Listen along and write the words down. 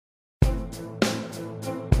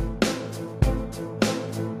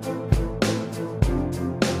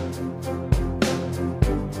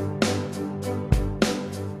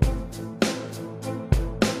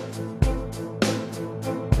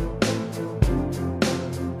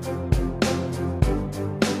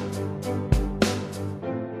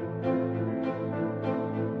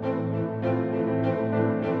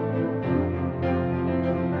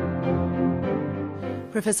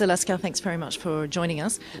Professor LASKAR, thanks very much for joining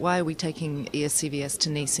us. Why are we taking ESCVS to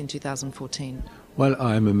Nice in 2014? Well,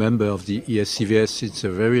 I'm a member of the ESCVS since a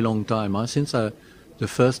very long time. The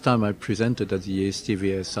first time I presented at the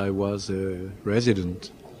ESCVS, I was a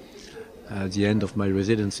resident at the end of my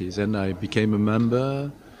residency. Then I became a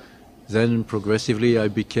member. Then progressively I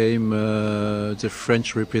became the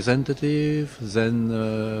French representative,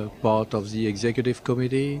 then part of the executive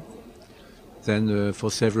committee, then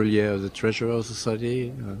for several years the treasurer of the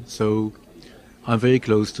society. So I'm very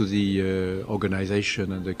close to the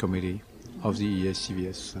organization and the committee of the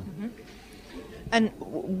ESCVS. Mm-hmm. And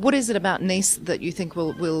what is it about Nice that you think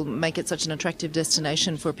will make it such an attractive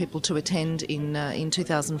destination for people to attend in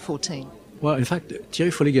 2014? Well, in fact,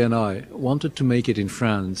 Thierry Folliger and I wanted to make it in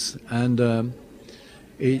France, and the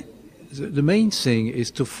main thing is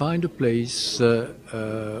to find a place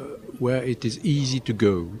where it is easy to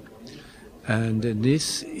go. And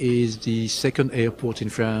Nice is the second airport in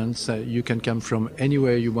France. You can come from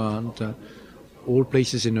anywhere you want. All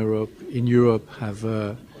places in Europe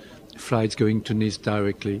have flights going to Nice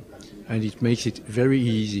directly, and it makes it very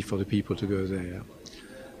easy for the people to go there.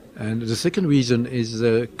 And the second reason is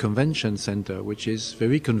the convention center, which is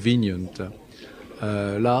very convenient.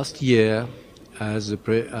 Last year, as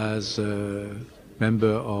a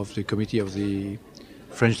member of the committee of the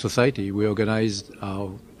French Society, we organized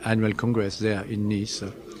our annual congress there in Nice,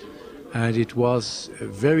 and it was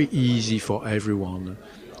very easy for everyone.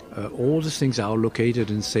 All the things are located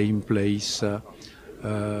in the same place.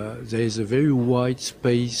 There is a very wide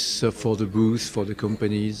space for the booths, for the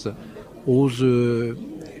companies. All the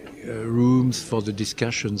rooms for the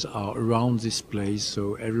discussions are around this place,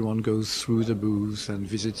 so everyone goes through the booth and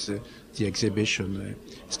visits the exhibition.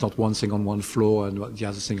 It's not one thing on one floor and the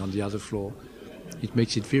other thing on the other floor. It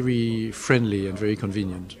makes it very friendly and very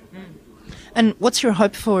convenient. And what's your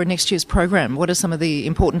hope for next year's program? What are some of the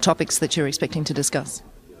important topics that you're expecting to discuss?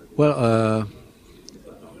 Well,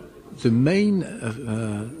 the main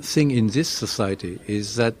thing in this society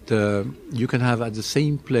is that you can have at the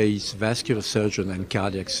same place vascular surgeons and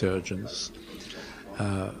cardiac surgeons.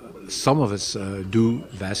 Some of us do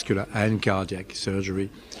vascular and cardiac surgery,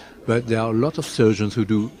 but there are a lot of surgeons who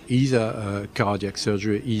do either cardiac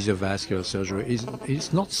surgery, either vascular surgery.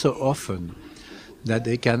 It's not so often that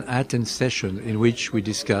they can attend sessions in which we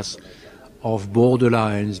discuss of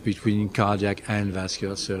borderlines between cardiac and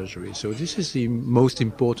vascular surgery. So this is the most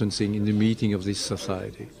important thing in the meeting of this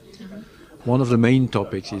society. Mm-hmm. One of the main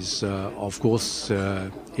topics is, of course,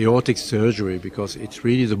 aortic surgery, because it's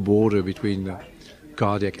really the border between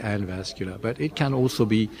cardiac and vascular. But it can also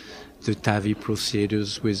be the TAVI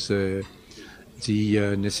procedures with the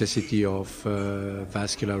necessity of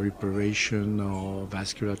vascular reparation or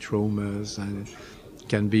vascular traumas, and it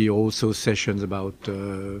can be also sessions about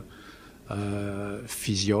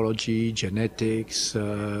physiology, genetics,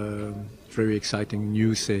 very exciting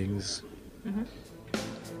new things. Mm-hmm.